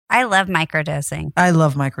I love microdosing. I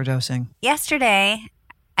love microdosing. Yesterday,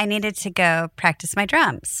 I needed to go practice my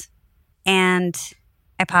drums. And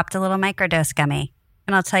I popped a little microdose gummy.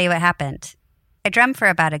 And I'll tell you what happened. I drummed for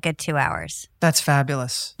about a good 2 hours. That's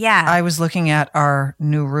fabulous. Yeah. I was looking at our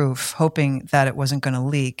new roof, hoping that it wasn't going to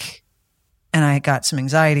leak. And I got some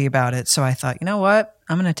anxiety about it. So I thought, you know what?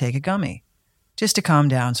 I'm going to take a gummy just to calm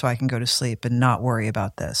down so I can go to sleep and not worry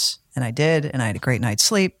about this. And I did. And I had a great night's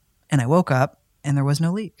sleep. And I woke up and there was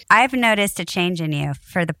no leak. I've noticed a change in you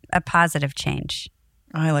for a positive change.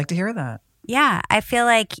 I like to hear that. Yeah. I feel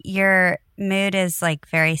like your mood is like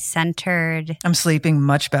very centered. I'm sleeping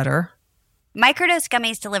much better. Microdose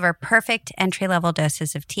gummies deliver perfect entry-level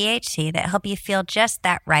doses of THC that help you feel just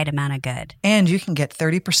that right amount of good. And you can get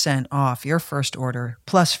 30% off your first order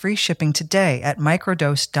plus free shipping today at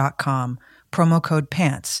microdose.com, promo code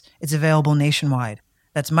PANTS. It's available nationwide.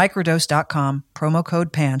 That's microdose.com, promo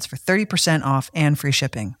code PANTS for 30% off and free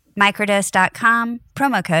shipping. Microdose.com,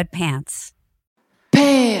 promo code PANTS.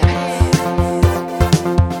 PANTS!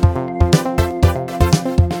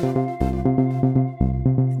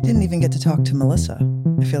 Didn't even get to talk to Melissa.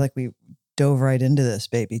 I feel like we dove right into this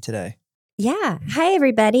baby today. Yeah. Hi,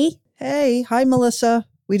 everybody. Hey, hi, Melissa.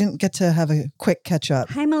 We didn't get to have a quick catch up.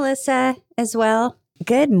 Hi, Melissa, as well.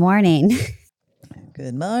 Good morning.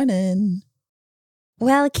 Good morning.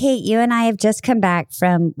 Well, Kate, you and I have just come back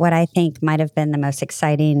from what I think might have been the most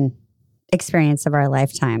exciting experience of our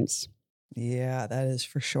lifetimes. Yeah, that is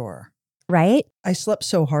for sure. Right? I slept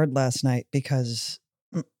so hard last night because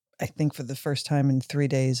I think for the first time in 3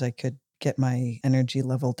 days, I could get my energy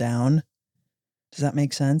level down. Does that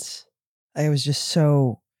make sense? I was just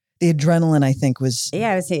the adrenaline, I think, was...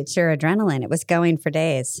 Yeah, it's your adrenaline. It was going for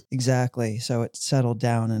days. Exactly. So it settled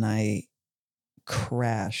down and I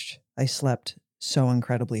crashed. I slept so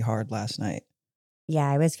incredibly hard last night. Yeah,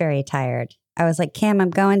 I was very tired. I was like, Kim, I'm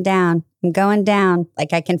going down. I'm going down.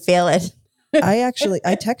 Like, I can feel it. I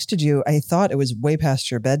texted you. I thought it was way past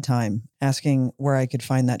your bedtime, asking where I could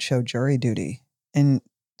find that show Jury Duty. And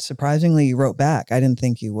surprisingly, you wrote back. I didn't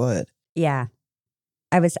think you would. Yeah.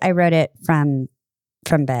 I wrote it from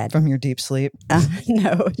bed. From your deep sleep?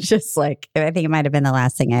 No, just like, I think it might have been the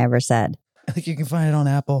last thing I ever said. I think you can find it on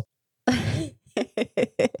Apple.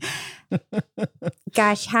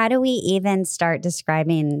 Gosh, how do we even start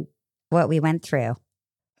describing what we went through?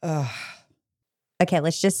 Okay,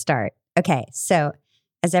 let's just start. Okay, so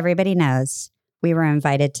as everybody knows, we were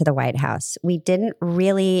invited to the White House. We didn't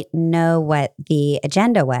really know what the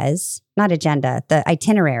agenda was. Not agenda, the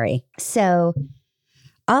itinerary. So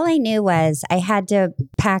all I knew was I had to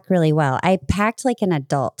pack really well. I packed like an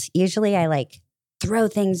adult. Usually I like throw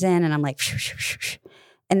things in and I'm like,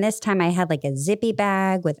 and this time I had like a zippy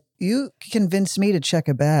bag with... You convinced me to check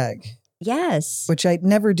a bag. Yes. Which I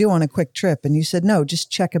never do on a quick trip. And you said, no,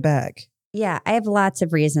 just check a bag. Yeah, I have lots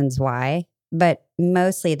of reasons why. But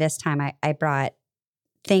mostly this time I brought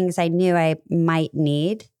things I knew I might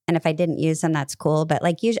need. And if I didn't use them, that's cool. But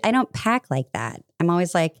like usually I don't pack like that. I'm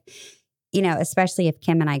always like, you know, especially if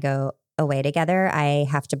Kim and I go away together, I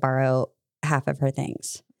have to borrow half of her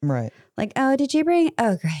things. Right. Like, oh, did you bring?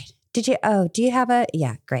 Oh, great. Do you have a?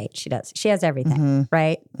 Yeah, great. She does. She has everything. Mm-hmm.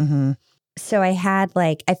 Right. Mm-hmm. So I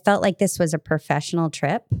felt like this was a professional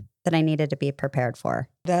trip that I needed to be prepared for.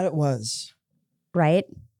 That it was. Right.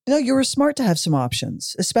 No, you were smart to have some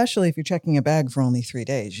options, especially if you're checking a bag for only 3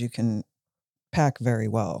 days. You can pack very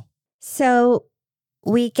well. So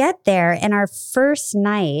we get there, and our first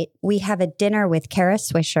night, we have a dinner with Kara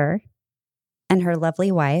Swisher and her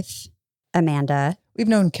lovely wife, Amanda. We've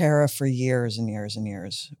known Kara for years and years and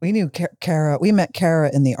years. We knew Kara. We met Kara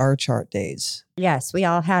in the R Chart days. Yes, we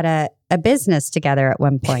all had a business together at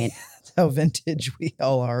one point. That's how vintage we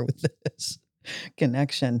all are with this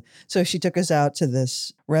connection. So she took us out to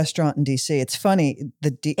this restaurant in DC. It's funny.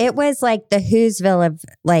 It was like the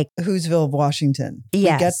Whoville of Washington.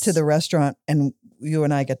 Yes. We get to the restaurant and you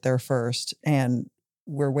and I get there first and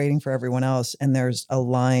we're waiting for everyone else. And there's a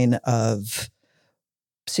line of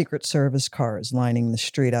Secret Service cars lining the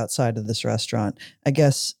street outside of this restaurant. I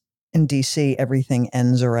guess in DC, everything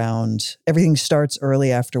starts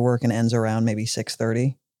early after work and ends around maybe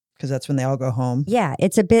 6:30 because that's when they all go home. Yeah,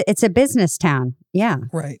 it's a business town. Yeah.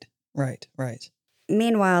 Right.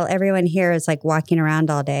 Meanwhile, everyone here is like walking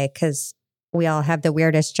around all day because we all have the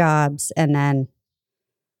weirdest jobs and then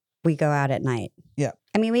we go out at night. Yeah.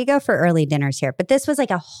 I mean, we go for early dinners here, but this was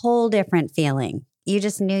like a whole different feeling. You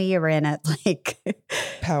just knew you were in a like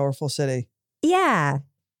powerful city. Yeah.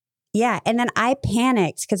 Yeah. And then I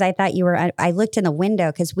panicked because I thought I looked in the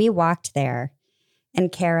window because we walked there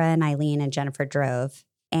and Kara and Eileen and Jennifer drove.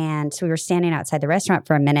 And so we were standing outside the restaurant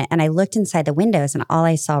for a minute, and I looked inside the windows, and all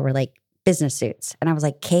I saw were like business suits. And I was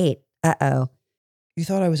like, Kate, uh-oh. You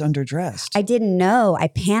thought I was underdressed. I didn't know. I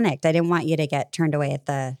panicked. I didn't want you to get turned away at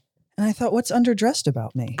the... And I thought, what's underdressed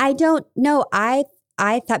about me? I don't know. I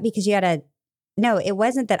thought because you had a... No, it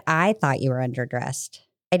wasn't that I thought you were underdressed.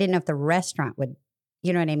 I didn't know if the restaurant would...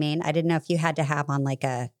 You know what I mean? I didn't know if you had to have on like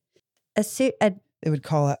a suit. They would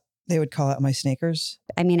call out my sneakers.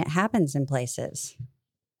 I mean, it happens in places.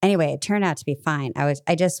 Anyway, it turned out to be fine. I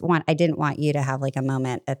didn't want you to have like a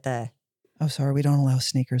moment at the... Oh, sorry, we don't allow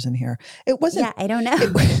sneakers in here. It wasn't... Yeah, I don't know.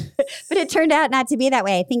 But it turned out not to be that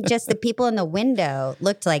way. I think just the people in the window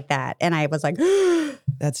looked like that. And I was like...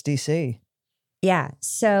 That's DC. Yeah.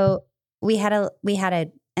 So we had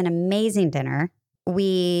an amazing dinner.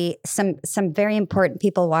 Some very important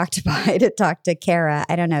people walked by to talk to Kara.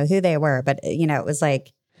 I don't know who they were, but it was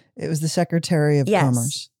like... It was the Secretary of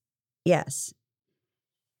Commerce. Yes.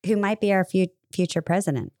 Who might be our future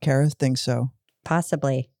president. Kara thinks so.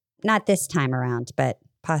 Possibly. Not this time around, but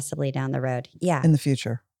possibly down the road. Yeah. In the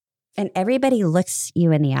future. And everybody looks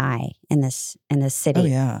you in the eye in this city. Oh,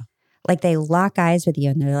 yeah. Like they lock eyes with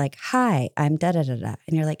you and they're like, hi, I'm da-da-da-da.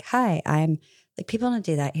 And you're like, hi, I'm... Like people don't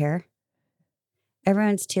do that here.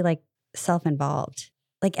 Everyone's too like self-involved.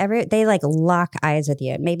 Like they like lock eyes with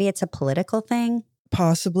you. Maybe it's a political thing.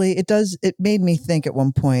 Possibly. It does. It made me think at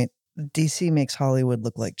one point, DC makes Hollywood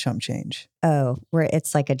look like chump change. Oh, where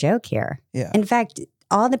it's like a joke here. Yeah. In fact,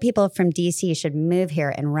 all the people from DC should move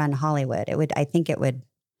here and run Hollywood. I think it would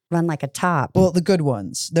run like a top. Well, the good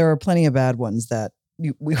ones. There are plenty of bad ones that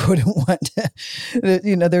we wouldn't want to,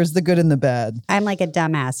 there's the good and the bad. I'm like a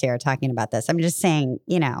dumbass here talking about this. I'm just saying,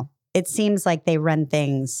 it seems like they run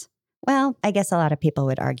things. Well, I guess a lot of people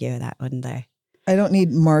would argue that, wouldn't they? I don't need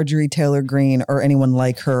Marjorie Taylor Greene or anyone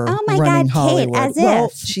like her running Hollywood. Kate, as well,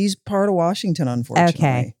 if. She's part of Washington, unfortunately.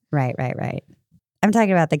 Okay. Right. I'm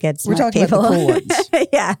talking about the good smart We're talking people. about the cool ones.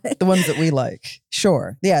 Yeah. The ones that we like.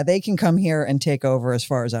 Sure. Yeah, they can come here and take over as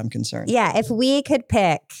far as I'm concerned. Yeah, if we could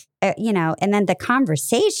pick, and then the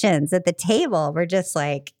conversations at the table were just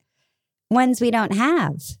like ones we don't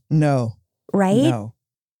have. No. Right?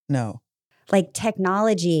 No. Like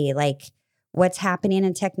technology, like what's happening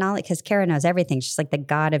in technology, because Kara knows everything. She's like the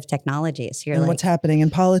god of technology. So you're and like, what's happening in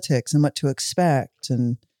politics and what to expect.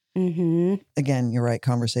 And mm-hmm. Again, you're right,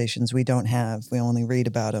 conversations we don't have. We only read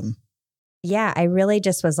about them. Yeah, I really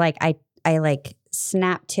just was like, I like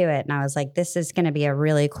snapped to it and I was like, this is going to be a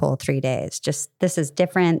really cool 3 days. Just, this is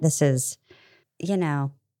different. This is,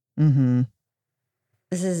 mm-hmm.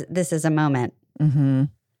 this is a moment. Mm-hmm.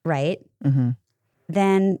 Right? Mm-hmm.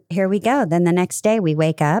 Then here we go. Then the next day we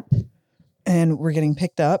wake up. And we're getting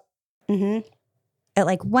picked up. Mm-hmm. At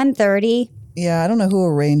like 1:30. Yeah, I don't know who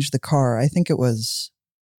arranged the car. I think it was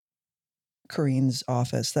Kareen's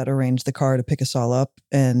office that arranged the car to pick us all up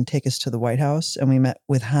and take us to the White House. And we met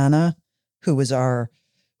with Hannah, who was our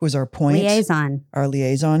point. Our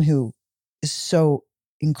liaison, who is so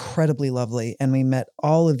incredibly lovely. And we met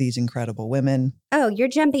all of these incredible women. Oh, you're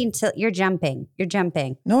jumping.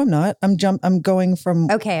 No, I'm not. I'm going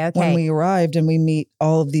from okay. when we arrived and we meet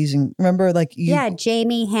all of these. Remember, like you. Yeah,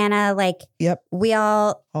 Jamie, Hannah, like. Yep. We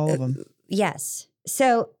all of them. Yes.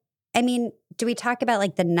 So, I mean, do we talk about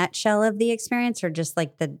like the nutshell of the experience or just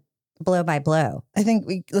like the blow by blow? I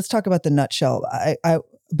think let's talk about the nutshell.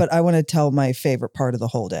 But I want to tell my favorite part of the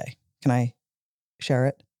whole day. Can I share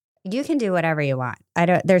it? You can do whatever you want.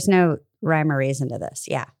 There's no rhyme or reason to this.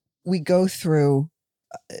 Yeah. We go through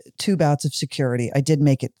 2 bouts of security. I did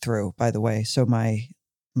make it through, by the way. So my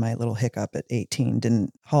little hiccup at 18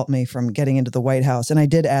 didn't halt me from getting into the White House. And I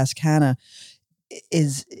did ask Hannah,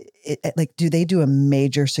 do they do a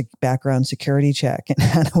major background security check? And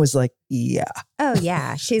Hannah was like, yeah. Oh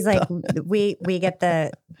yeah. She's like, we get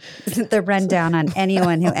the rundown on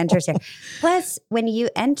anyone who enters here. Plus, when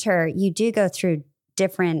you enter, you do go through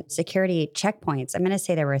different security checkpoints. I'm going to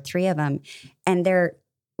say there were 3 of them, and they're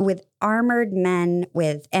with armored men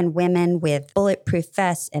and women with bulletproof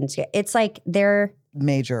vests, and it's like they're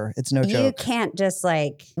major. It's no joke. You can't just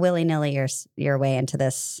like willy-nilly your way into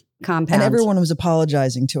this compound. And everyone was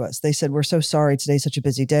apologizing to us. They said, we're so sorry. Today's such a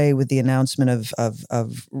busy day with the announcement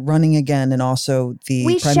of running again, and also the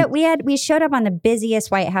we showed up on the busiest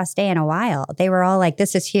White House day in a while. They were all like,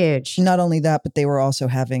 this is huge. Not only that, but they were also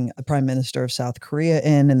having a prime minister of South Korea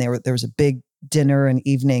in, and there was a big dinner and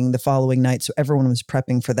evening the following night. So everyone was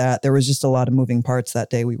prepping for that. There was just a lot of moving parts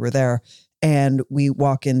that day we were there. And we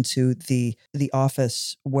walk into the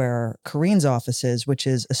office where Kareen's office is, which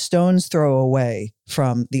is a stone's throw away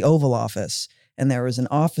from the Oval Office. And there was an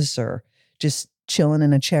officer just chilling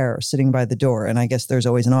in a chair, sitting by the door. And I guess there's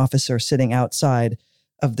always an officer sitting outside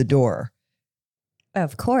of the door.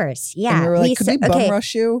 Of course. Yeah. And we were like, could we bum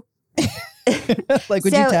rush you? Like,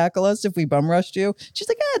 would you tackle us if we bum rushed you? She's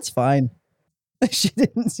like, it's fine. She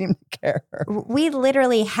didn't seem to care. We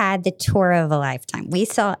literally had the tour of a lifetime. We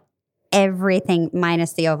saw everything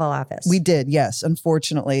minus the Oval Office. We did, yes.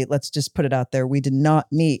 Unfortunately, let's just put it out there. We did not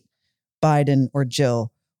meet Biden or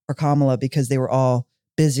Jill or Kamala because they were all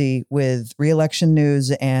busy with re-election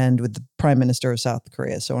news and with the Prime Minister of South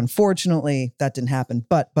Korea. So unfortunately, that didn't happen.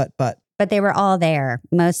 But they were all there,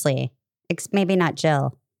 mostly. Maybe not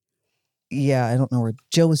Jill. Yeah, I don't know where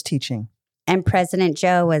Jill was teaching. And President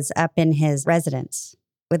Joe was up in his residence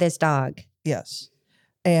with his dog. Yes.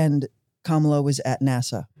 And Kamala was at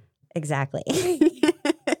NASA. Exactly.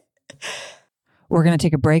 We're going to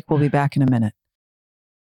take a break. We'll be back in a minute.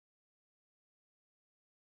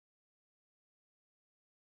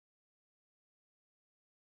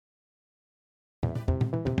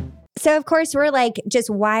 So, of course, we're like just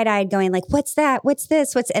wide-eyed going like, what's that? What's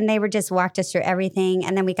this? And they were just walked us through everything.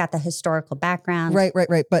 And then we got the historical background. Right.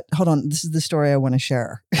 But hold on. This is the story I want to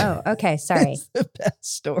share. Oh, okay. Sorry. It's the best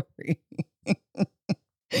story.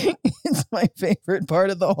 It's my favorite part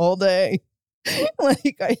of the whole day.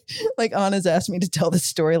 Like Anna's asked me to tell this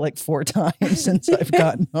story like 4 times since I've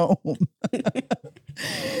gotten home.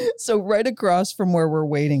 So right across from where we're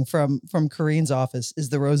waiting from Corrine's office is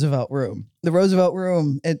the Roosevelt Room. The Roosevelt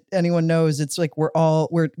Room, anyone knows, it's like where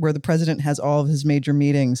the president has all of his major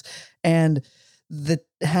meetings. And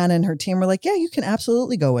Hannah and her team were like, yeah, you can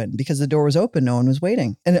absolutely go in because the door was open. No one was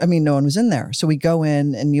waiting. And I mean, no one was in there. So we go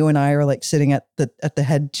in and you and I are like sitting at the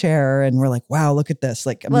head chair and we're like, wow, look at this.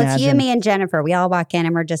 Like, well, imagine. It's you, me, and Jennifer. We all walk in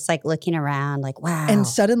and we're just like looking around like, wow. And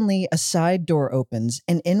suddenly a side door opens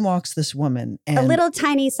and in walks this woman. And a little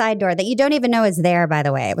tiny side door that you don't even know is there, by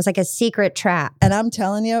the way. It was like a secret trap. And I'm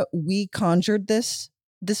telling you, we conjured this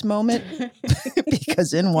moment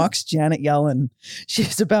because in walks Janet Yellen.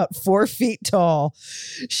 She's about 4 feet tall.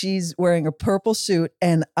 She's wearing a purple suit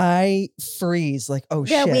and I freeze like, oh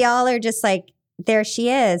shit. Yeah, we all are just like, there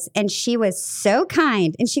she is. And she was so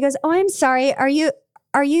kind. And she goes, oh, I'm sorry. Are you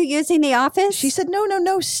using the office? She said,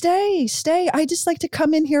 no, stay. I just like to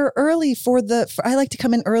come in here early I like to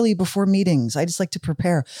come in early before meetings. I just like to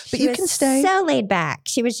prepare. But you can stay. So laid back.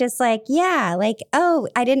 She was just like, yeah, like, oh,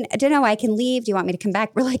 I don't know. I can leave. Do you want me to come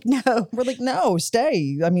back? We're like, no. We're like, no,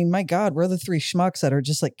 stay. I mean, my God, we're the 3 schmucks that are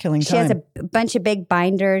just like killing time. She has a bunch of big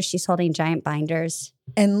binders. She's holding giant binders.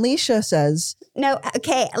 And Leisha says, no,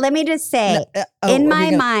 okay, let me just say, in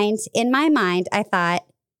my mind, I thought,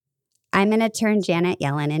 I'm going to turn Janet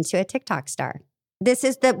Yellen into a TikTok star. This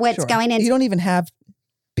is what's going into. You don't even have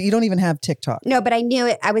TikTok. No, but I knew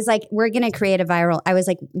it. I was like, we're going to create a viral. I was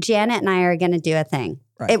like, Janet and I are going to do a thing.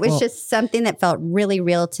 Right. It was just something that felt really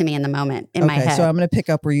real to me in the moment in my head. So I'm going to pick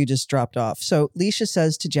up where you just dropped off. So Leisha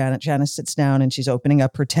says to Janet, Janet sits down and she's opening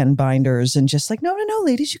up her 10 binders and just like, no,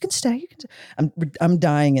 ladies, you can stay. I'm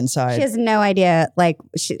dying inside. She has no idea. Like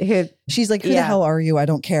she's like, who the hell are you? I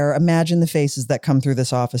don't care. Imagine the faces that come through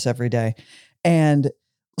this office every day. And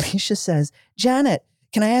Leisha says, Janet,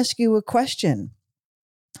 can I ask you a question?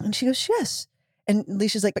 And she goes, yes. And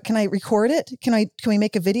Leisha's like, but can I record it? Can we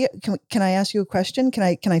make a video? Can I ask you a question? Can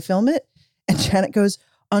I film it? And Janet goes,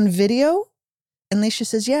 on video? And Leisha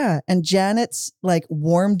says, yeah. And Janet's like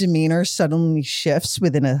warm demeanor suddenly shifts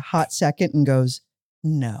within a hot second and goes,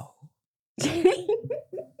 no. I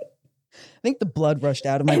think the blood rushed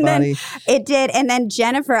out of my body. It did. And then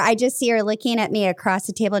Jennifer, I just see her looking at me across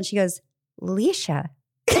the table and she goes, Leisha.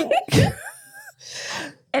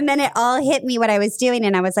 And then it all hit me what I was doing.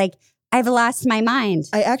 And I was like, I've lost my mind.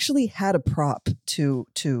 I actually had a prop to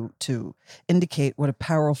indicate what a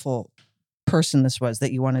powerful person this was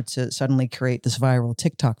that you wanted to suddenly create this viral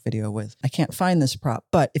TikTok video with. I can't find this prop,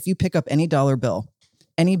 but if you pick up any dollar bill,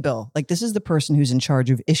 any bill, like this is the person who's in charge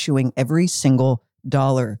of issuing every single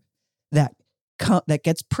dollar that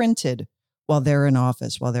gets printed while they're in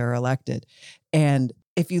office, while they're elected. And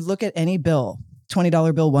if you look at any bill,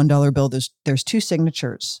 $20 bill, $1 bill, there's 2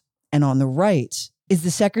 signatures. And on the right is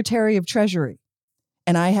the Secretary of Treasury.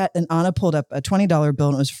 And Anna pulled up a $20 bill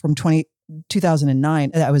and it was from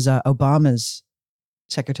 2009. That was Obama's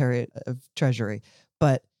Secretary of Treasury.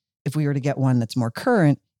 But if we were to get one that's more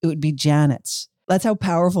current, it would be Janet's. That's how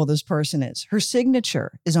powerful this person is. Her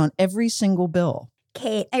signature is on every single bill.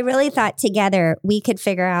 Kate, I really thought together we could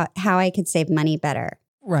figure out how I could save money better.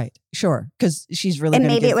 Right. Sure. Because she's really and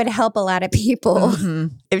maybe it would help a lot of people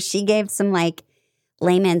if she gave some like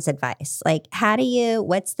layman's advice. Like,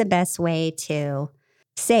 what's the best way to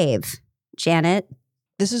save? Janet?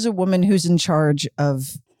 This is a woman who's in charge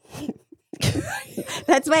of...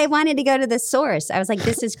 That's why I wanted to go to the source. I was like,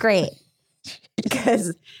 this is great.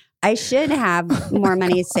 because I should have more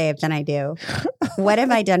money saved than I do. What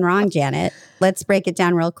have I done wrong, Janet? Let's break it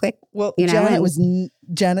down real quick. Well,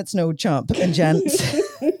 Janet's no chump, and Janet's.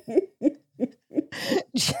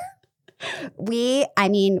 We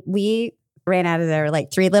ran out of there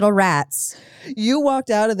like three little rats. You walked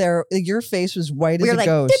out of there. Your face was white as a like,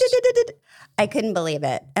 ghost. I couldn't believe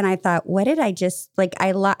it, and I thought, what did I just like?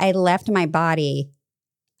 I left my body.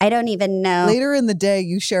 I don't even know. Later in the day,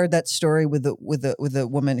 you shared that story with a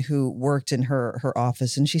woman who worked in her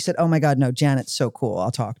office, and she said, "Oh my God, no, Janet's so cool. I'll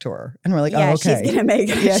talk to her." And we're like, yeah, "Oh, okay, she's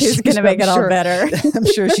gonna make it all better." I'm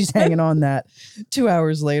sure she's hanging on that. 2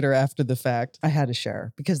 hours later, after the fact, I had to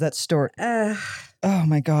share because that story. Oh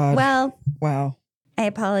my God. Well, wow. I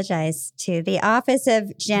apologize to the office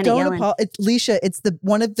of Janet Don't Yellen. Leisha, it's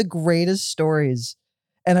one of the greatest stories,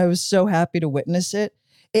 and I was so happy to witness it.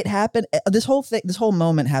 It happened. This whole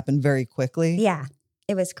moment happened very quickly. Yeah,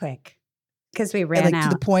 it was quick because we ran out to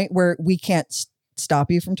the point where we can't stop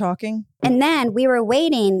you from talking. And then we were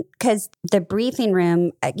waiting because the briefing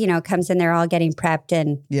room, comes in. They're all getting prepped,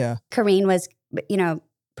 and Karine was,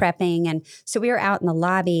 prepping, and so we were out in the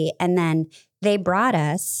lobby, and then they brought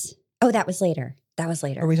us. Oh, that was later.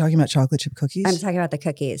 Are we talking about chocolate chip cookies? I'm talking about the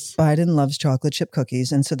cookies. Biden loves chocolate chip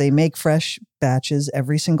cookies. And so they make fresh batches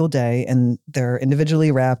every single day, and they're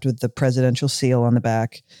individually wrapped with the presidential seal on the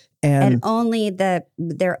back. And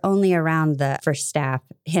they're only around for staff,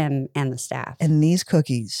 him and the staff. And these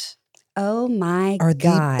cookies. Oh my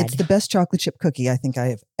God. It's the best chocolate chip cookie I think I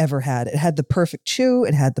have ever had. It had the perfect chew.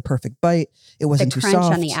 It had the perfect bite. It wasn't too soft. The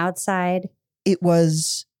crunch on the outside. It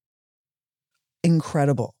was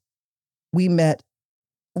incredible. We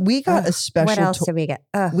got a special. What else did we get?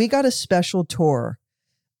 We got a special tour.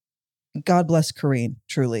 God bless Karine,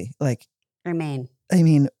 truly. Like, I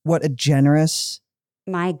mean, what a generous.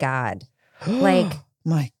 My God.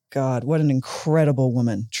 My God, what an incredible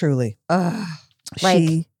woman, truly.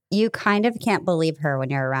 You kind of can't believe her when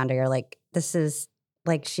you're around her. You're like, this is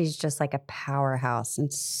like, she's just like a powerhouse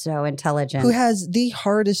and so intelligent. Who has the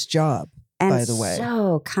hardest job, by the way.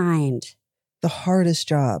 So kind. The hardest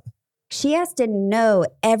job. She has to know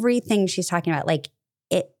everything she's talking about, like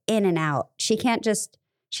it in and out. She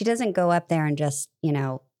doesn't go up there and just,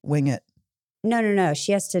 wing it. No.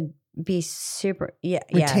 She has to be super,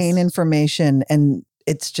 retain information. And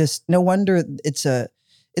it's just, no wonder it's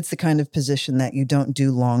the kind of position that you don't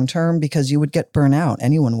do long-term because you would get burnt out.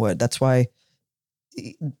 Anyone would. That's why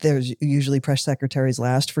there's usually press secretaries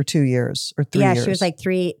last for 2 years or 3 years. Yeah, she was like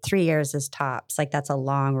 3 years is tops. Like that's a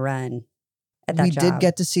long run. We did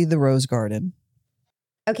get to see the Rose Garden.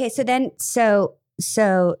 Okay, so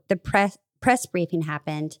the press briefing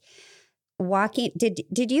happened.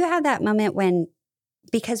 Did you have that moment when,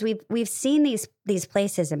 because we've seen these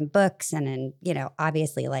places in books and in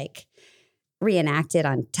obviously like reenacted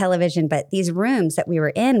on television, but these rooms that we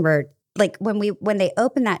were in were like when they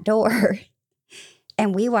opened that door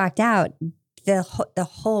and we walked out. The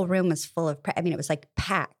whole room was full of, it was like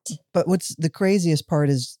packed. But what's the craziest part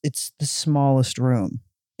is it's the smallest room.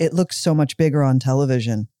 It looks so much bigger on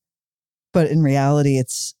television, but in reality,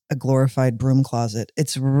 it's a glorified broom closet.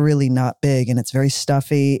 It's really not big and it's very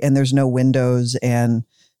stuffy and there's no windows and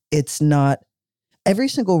it's not. Every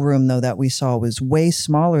single room though that we saw was way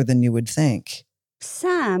smaller than you would think.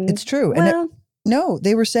 It's true. Well, no,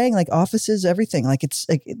 they were saying like offices, everything. Like it's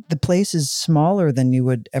like the place is smaller than you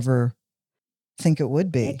would ever think it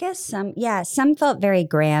would be. I guess some felt very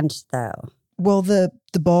grand though. Well, the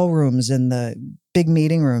ballrooms and the big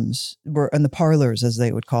meeting rooms and the parlors, as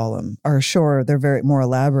they would call them, are sure they're very more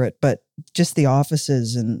elaborate, but just the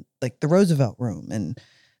offices and like the Roosevelt room and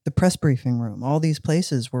the press briefing room, all these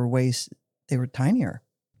places were they were tinier.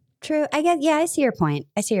 True. I guess, I see your point.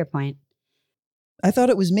 I thought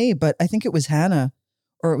it was me, but I think it was Hannah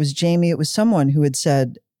or it was Jamie. It was someone who had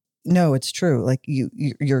said, no, it's true. Like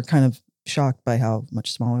you're kind of shocked by how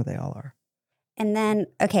much smaller they all are. And then,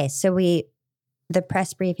 okay, so the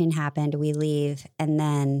press briefing happened, we leave, and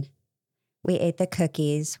then we ate the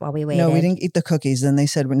cookies while we waited. No, we didn't eat the cookies. Then they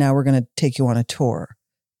said, well, now we're going to take you on a tour.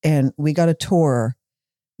 And we got a tour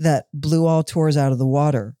that blew all tours out of the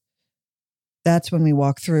water. That's when we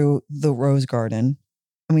walked through the Rose Garden.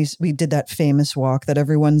 And we did that famous walk that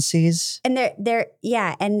everyone sees. And there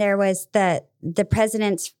was the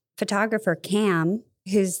president's photographer, Cam.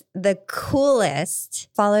 who's the coolest,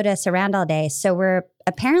 followed us around all day. So we're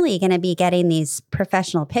apparently going to be getting these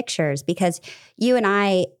professional pictures because you and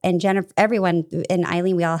I and Jennifer, everyone, and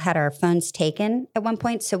Eileen, we all had our phones taken at one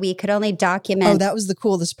point. So we could only document. Oh, that was the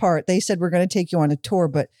coolest part. They said, we're going to take you on a tour,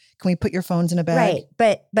 but can we put your phones in a bag?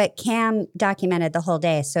 Right. But Cam documented the whole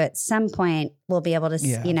day. So at some point we'll be able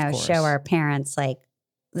to, show our parents like,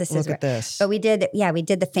 Look at this. But we did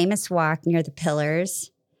the famous walk near the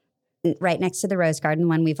pillars right next to the Rose Garden,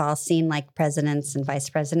 when we've all seen like presidents and vice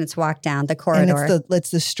presidents walk down the corridor. And it's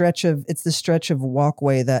the stretch of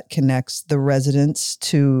walkway that connects the residence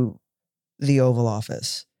to the Oval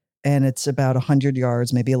Office. And it's about 100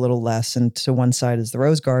 yards, maybe a little less. And to one side is the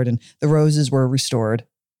Rose Garden. The roses were restored.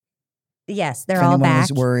 Yes, they're all back. Anyone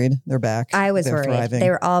was worried, they're back. I was They're worried. thriving. They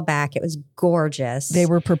were all back. It was gorgeous. They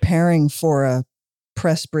were preparing for a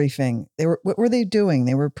press briefing. What were they doing?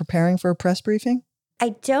 They were preparing for a press briefing?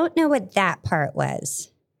 I don't know what that part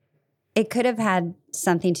was. It could have had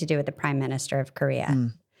something to do with the Prime Minister of Korea.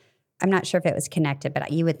 I'm not sure if it was connected,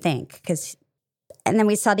 but you would think. And then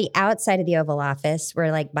we saw the outside of the Oval Office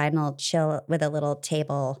where like Biden will chill with a little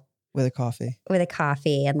table. With a coffee.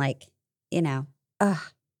 And like,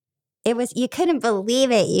 it was, you couldn't believe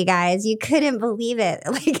it, you guys. You couldn't believe it.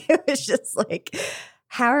 Like, it was just like,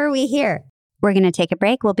 how are we here? We're going to take a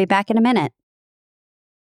break. We'll be back in a minute.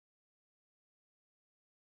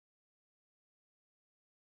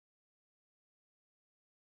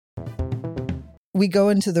 We go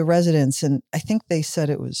into the residence, and I think they said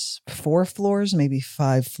it was 4 floors, maybe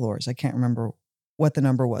 5 floors. I can't remember what the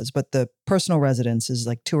number was, but the personal residence is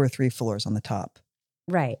like 2 or 3 floors on the top.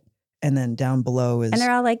 Right. And then down below is... And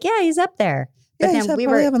they're all like, yeah, he's up there. But yeah, then we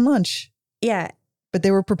were having lunch. Yeah. But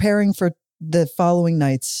they were preparing for the following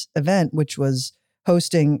night's event, which was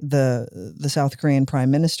hosting the South Korean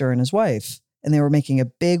Prime Minister and his wife. And they were making a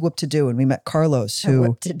big whoop-to-do. And we met Carlos, who...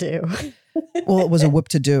 whoop-to-do. Well, it was a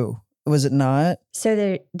whoop-to-do. Was it not?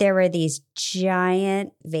 So there were these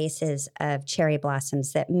giant vases of cherry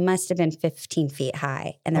blossoms that must have been 15 feet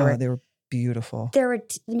high. And they were beautiful. There were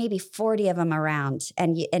maybe 40 of them around.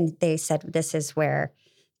 And they said, this is where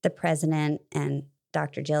the president and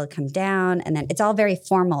Dr. Jill come down. And then it's all very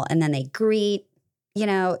formal. And then they greet,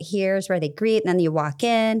 here's where they greet. And then you walk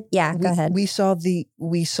in. Yeah, go ahead. We saw the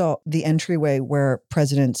entryway where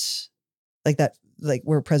presidents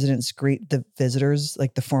where presidents greet the visitors,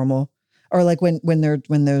 like the formal, or like when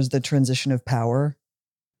there's the transition of power.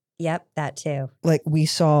 Yep, that too. Like we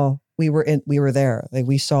were there. Like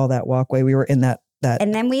we saw that walkway. We were in that.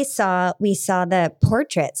 And then we saw the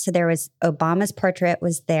portrait. So there was Obama's portrait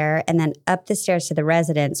was there, and then up the stairs to the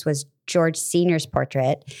residence was George Sr.'s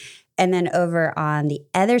portrait, and then over on the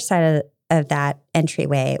other side of that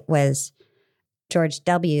entryway was George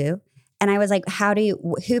W. And I was like,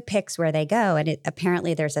 who picks where they go? And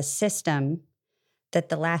apparently there's a system that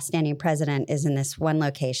the last standing president is in this one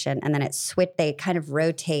location. And then they kind of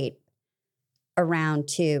rotate around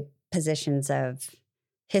to positions of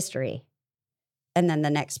history. And then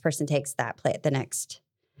the next person takes that place. The next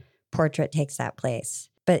portrait takes that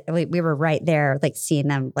place. But we were right there, like seeing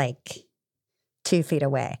them like 2 feet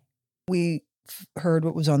away. We heard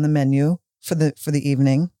what was on the menu for the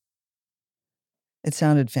evening. It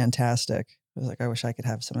sounded fantastic. I was like, I wish I could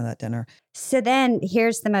have some of that dinner. So then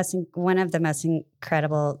here's one of the most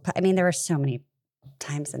incredible, I mean, there were so many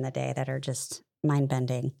times in the day that are just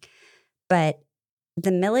mind-bending. But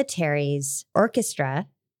the military's orchestra,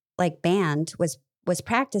 like band, was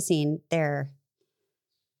practicing their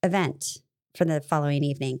event for the following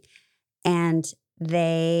evening. And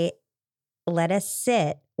they let us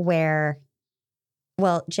sit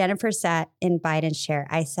Jennifer sat in Biden's chair.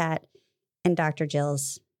 I sat in Dr.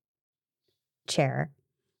 Jill's chair.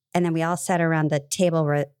 And then we all sat around the table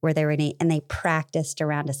where they were eating, and they practiced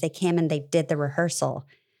around us. They came and they did the rehearsal.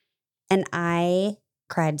 And I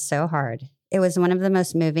cried so hard. It was one of the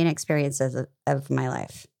most moving experiences of my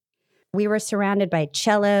life. We were surrounded by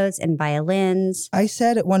cellos and violins. I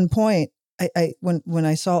said at one point, when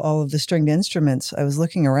I saw all of the stringed instruments, I was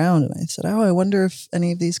looking around and I said, oh, I wonder if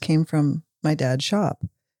any of these came from my dad's shop.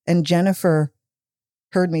 And Jennifer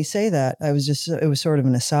heard me say that. It was sort of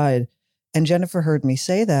an aside. And Jennifer heard me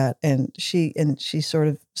say that. And she sort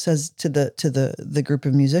of says to the group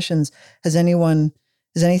of musicians, is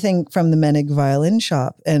anything from the Moennig violin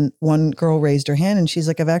shop? And one girl raised her hand and she's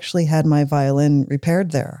like, I've actually had my violin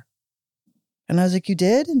repaired there. And I was like, you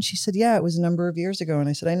did? And she said, yeah, it was a number of years ago. And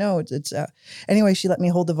I said, I know it's anyway, she let me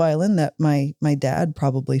hold the violin that my dad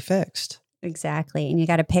probably fixed. Exactly. And you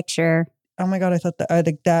got a picture. Oh my God,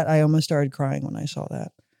 I almost started crying when I saw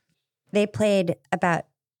that. They played about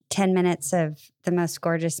 10 minutes of the most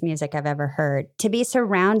gorgeous music I've ever heard. To be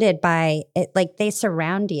surrounded by it, like they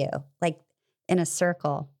surround you, like in a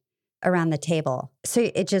circle around the table.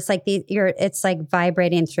 So it just like it's like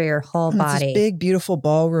vibrating through your whole body. It's this big, beautiful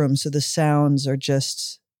ballroom. So the sounds are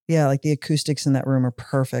just, like the acoustics in that room are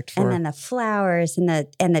perfect for. And then the flowers and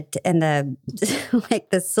the like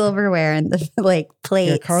the silverware and the like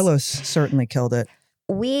plates. Yeah, Carlos certainly killed it.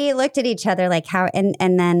 We looked at each other like how, and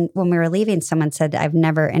then when we were leaving, someone said, I've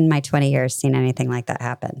never in my 20 years seen anything like that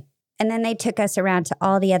happen. And then they took us around to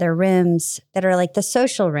all the other rooms that are like the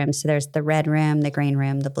social rooms. So there's the red room, the green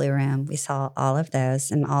room, the blue room. We saw all of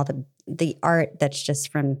those and all the art that's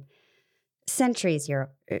just from centuries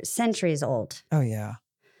old. Oh, yeah.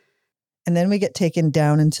 And then we get taken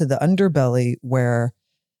down into the underbelly where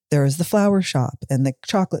there is the flower shop and the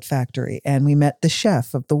chocolate factory. And we met the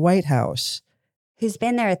chef of the White House. Who's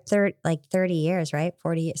been there 30 years, right?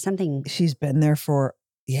 40, something. She's been there,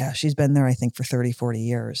 I think, for 30, 40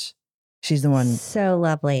 years. She's the one. So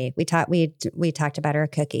lovely. We talked about her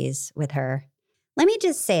cookies with her. Let me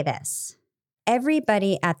just say this.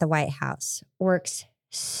 Everybody at the White House works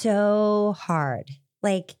so hard.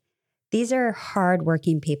 Like, these are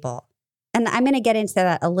hardworking people. And I'm going to get into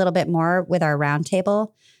that a little bit more with our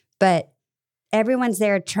roundtable, but everyone's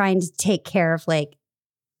there trying to take care of like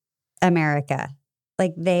America.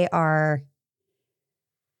 Like they're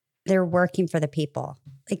working for the people.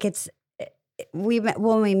 Like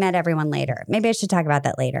when we met everyone later. Maybe I should talk about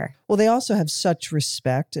that later. Well, they also have such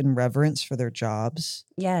respect and reverence for their jobs.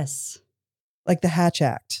 Yes. Like the Hatch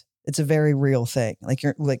Act. It's a very real thing. Like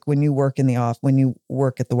when you work when you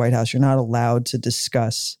work at the White House, you're not allowed to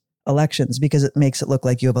discuss elections because it makes it look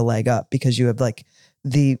like you have a leg up because you have like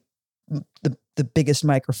the biggest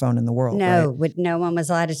microphone in the world. No, right? No one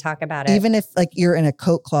was allowed to talk about it. Even if like you're in a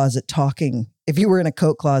coat closet talking, if you were in a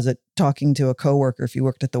coat closet talking to a coworker, if you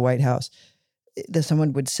worked at the White House,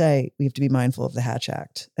 someone would say, we have to be mindful of the Hatch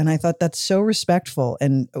Act. And I thought that's so respectful.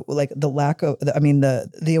 And like the lack of,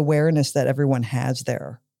 the awareness that everyone has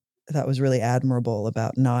there, that was really admirable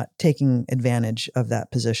about not taking advantage of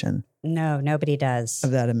that position. No, nobody does.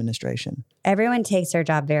 Of that administration. Everyone takes their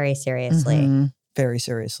job very seriously. Mm-hmm. Very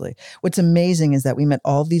seriously. What's amazing is that we met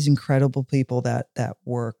all these incredible people that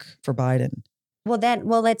work for Biden. Well,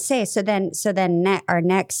 let's say, our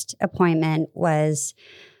next appointment was.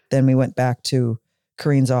 Then we went back to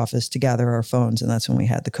Corinne's office to gather our phones, and that's when we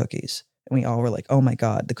had the cookies. And we all were like, oh my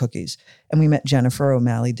God, the cookies. And we met Jennifer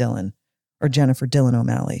Dillon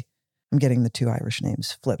O'Malley. I'm getting the two Irish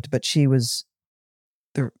names flipped, but she was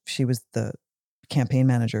the campaign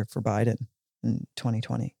manager for Biden in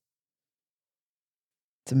 2020.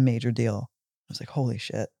 It's a major deal. I was like, holy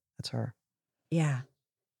shit, that's her. Yeah.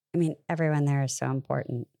 I mean, everyone there is so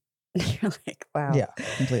important. You're like, wow. Yeah,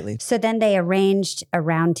 completely. So then they arranged a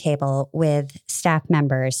round table with staff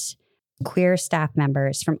members, queer staff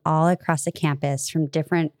members from all across the campus, from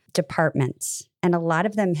different departments. And a lot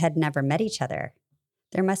of them had never met each other.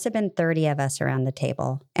 There must have been 30 of us around the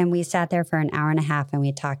table. And we sat there for an hour and a half and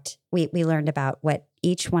we talked. We learned about what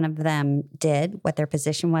each one of them did, what their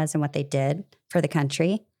position was and what they did for the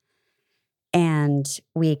country. And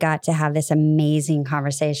we got to have this amazing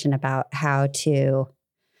conversation about how to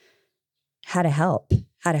help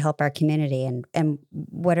our community and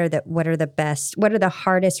what are the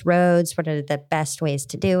hardest roads, what are the best ways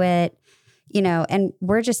to do it, and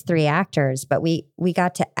we're just three actors, but we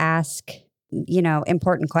got to ask,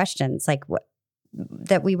 important questions like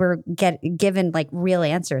that we were given like real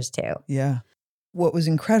answers to. Yeah. What was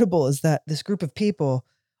incredible is that this group of people,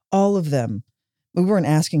 all of them, we weren't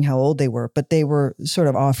asking how old they were, but they were sort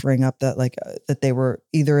of offering up that that they were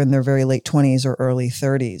either in their very late 20s or early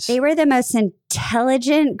 30s. They were the most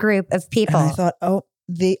intelligent group of people. And I thought,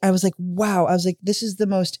 I was like, wow. I was like, this is the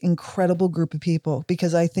most incredible group of people,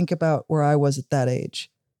 because I think about where I was at that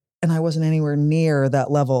age and I wasn't anywhere near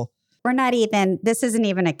that level. This isn't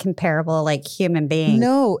even a comparable like human being.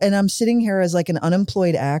 No. And I'm sitting here as like an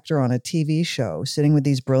unemployed actor on a TV show, sitting with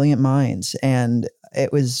these brilliant minds. And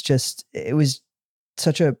it was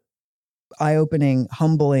such a eye-opening,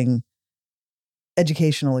 humbling,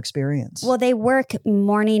 educational experience. Well, they work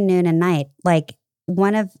morning, noon, and night. Like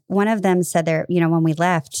one of them said when we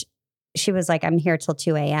left, she was like, I'm here till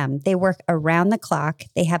 2 a.m. They work around the clock.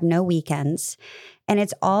 They have no weekends. And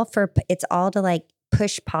it's all to like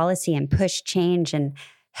push policy and push change and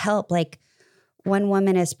help. Like one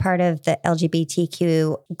woman is part of the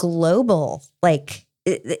LGBTQ global, like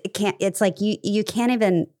it's like you can't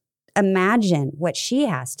even imagine what she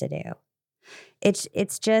has to do.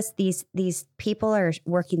 It's just these people are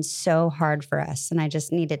working so hard for us. And I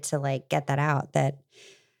just needed to like get that out, that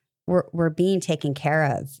we're being taken care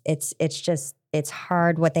of. It's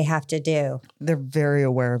hard what they have to do. They're very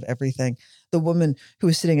aware of everything. The woman who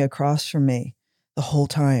was sitting across from me the whole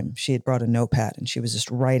time, she had brought a notepad and she was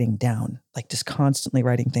just writing down, like just constantly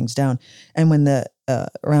writing things down. And when the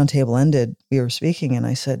round table ended, we were speaking, and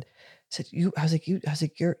I said, you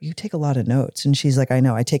take a lot of notes. And she's like, I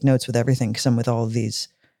know, I take notes with everything because I'm with all of these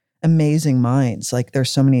amazing minds. Like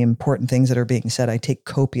there's so many important things that are being said. I take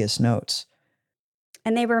copious notes.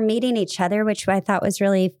 And they were meeting each other, which I thought was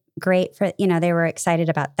really great for, they were excited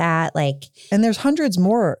about that. And there's hundreds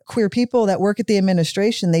more queer people that work at the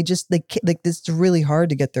administration. It's really hard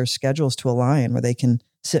to get their schedules to align where they can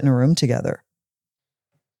sit in a room together.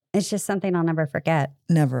 It's just something I'll never forget.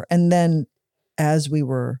 Never. And then as we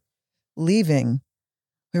were leaving,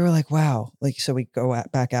 we were like, wow. So we go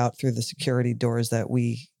back out through the security doors that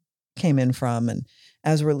we came in from. And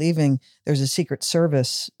as we're leaving, there's a Secret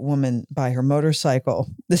Service woman by her motorcycle.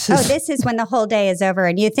 This is when the whole day is over.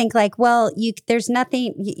 And you think there's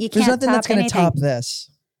nothing, you can't there's nothing top that's going to anything. top this.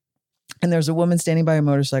 And there's a woman standing by a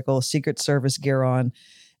motorcycle, Secret Service gear on.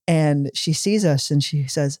 And she sees us and she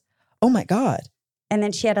says, oh my God. And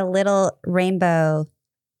then she had a little rainbow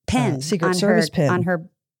pin, Secret Service pin on her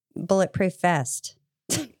bulletproof vest.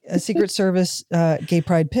 A Secret Service gay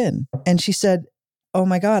pride pin. And she said, oh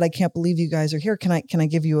my God, I can't believe you guys are here. Can I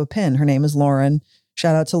give you a pin? Her name is Lauren.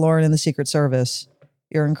 Shout out to Lauren in the Secret Service.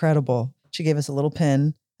 You're incredible. She gave us a little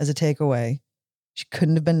pin as a takeaway. She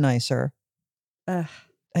couldn't have been nicer. Ugh.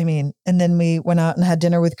 I mean, and then we went out and had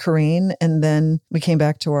dinner with Corrine, and then we came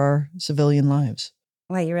back to our civilian lives.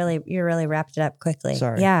 Wow, you really wrapped it up quickly.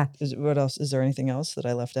 Sorry. Yeah. What else? Is there anything else that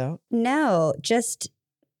I left out? No, just,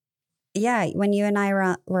 yeah. When you and I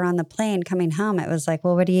were on the plane coming home, it was like,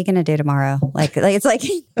 well, what are you going to do tomorrow? It's like,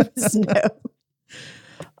 no.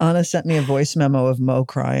 Anna sent me a voice memo of Mo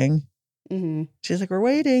crying. Mm-hmm. She's like, we're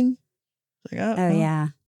waiting. Like, oh, yeah.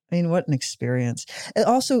 I mean, what an experience. And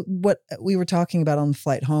also, what we were talking about on the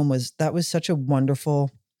flight home was such a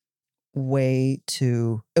wonderful way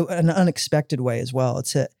an unexpected way as well,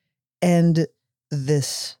 to end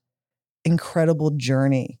this incredible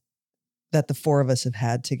journey that the four of us have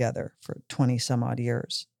had together for 20 some odd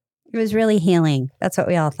years. It was really healing. That's what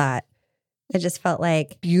we all thought. It just felt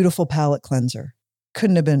like beautiful palate cleanser.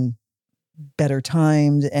 Couldn't have been better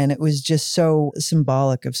timed. And it was just so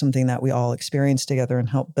symbolic of something that we all experienced together and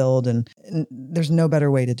helped build. And there's no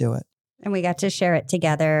better way to do it. And we got to share it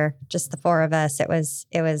together, just the four of us. It was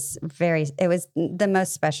the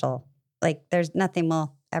most special. There's nothing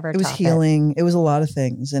we'll ever top. It was healing. It was a lot of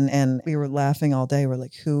things. And we were laughing all day. We're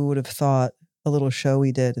like, who would have thought a little show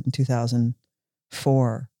we did in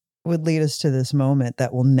 2004 would lead us to this moment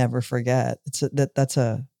that we'll never forget. That's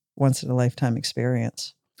a once in a lifetime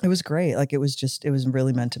experience. It was great. It was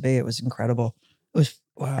really meant to be. It was incredible. It was,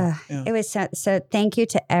 wow. Yeah. It was so thank you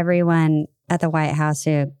to everyone at the White House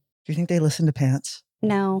who. Do you think they listen to Pants?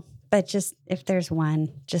 No, but just if there's one,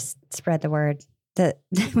 just spread the word.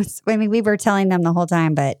 We were telling them the whole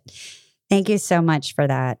time, but thank you so much for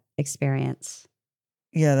that experience.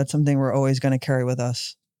 Yeah, that's something we're always going to carry with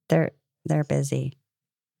us. They're busy.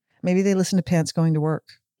 Maybe they listen to Pants going to work.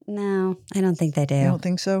 No, I don't think they do. You don't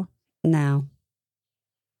think so? No.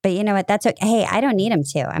 But you know what? That's okay. Hey, I don't need them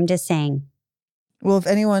to. I'm just saying. Well, if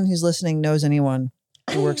anyone who's listening knows anyone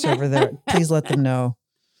who works over there, please let them know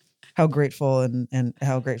how grateful and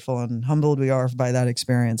humbled we are by that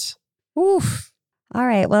experience. Oof. All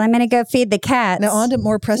right. Well, I'm going to go feed the cats. Now on to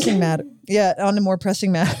more pressing matter. Yeah, on to more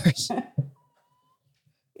pressing matters.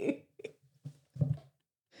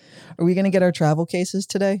 Are we going to get our travel cases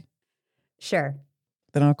today? Sure.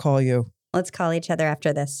 Then I'll call you. Let's call each other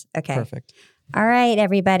after this. Okay. Perfect. All right,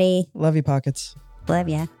 everybody. Love you, Pockets. Love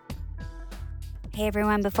ya. Hey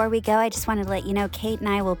everyone, before we go, I just wanted to let you know Kate and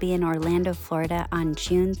I will be in Orlando, Florida on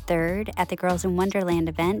June 3rd at the Girls in Wonderland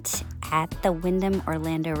event at the Wyndham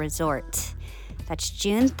Orlando Resort. That's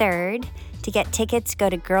June 3rd. To get tickets, go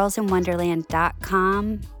to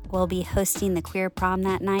girlsinwonderland.com. We'll be hosting the queer prom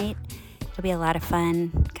that night. It'll be a lot of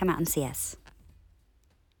fun. Come out and see us.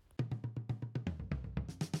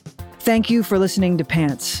 Thank you for listening to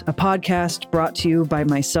Pants, a podcast brought to you by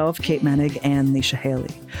myself, Kate Moennig, and Leisha Hailey.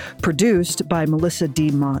 Produced by Melissa D.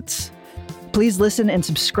 Montz. Please listen and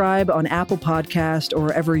subscribe on Apple Podcast or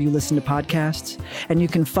wherever you listen to podcasts. And you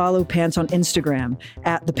can follow Pants on Instagram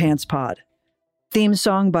 @ThePantsPod. Theme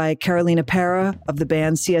song by Carolina Parra of the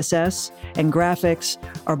band CSS, and graphics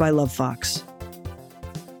are by Love Fox.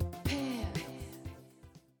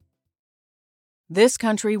 This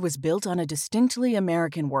country was built on a distinctly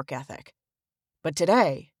American work ethic. But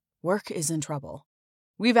today, work is in trouble.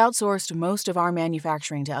 We've outsourced most of our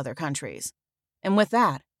manufacturing to other countries. And with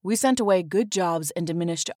that, we sent away good jobs and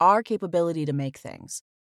diminished our capability to make things.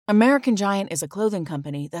 American Giant is a clothing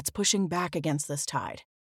company that's pushing back against this tide.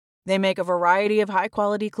 They make a variety of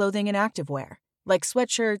high-quality clothing and activewear, like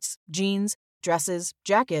sweatshirts, jeans, dresses,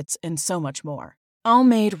 jackets, and so much more. All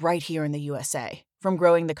made right here in the USA, from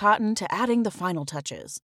growing the cotton to adding the final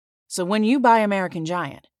touches. So when you buy American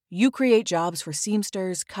Giant, you create jobs for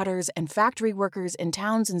seamsters, cutters, and factory workers in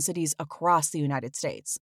towns and cities across the United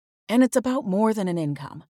States. And it's about more than an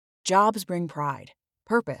income. Jobs bring pride,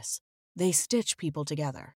 purpose. They stitch people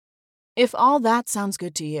together. If all that sounds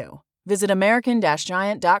good to you, visit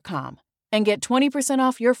American-Giant.com and get 20%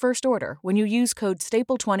 off your first order when you use code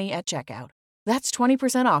STAPLE20 at checkout. That's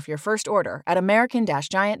 20% off your first order at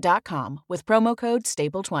American-Giant.com with promo code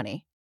STAPLE20.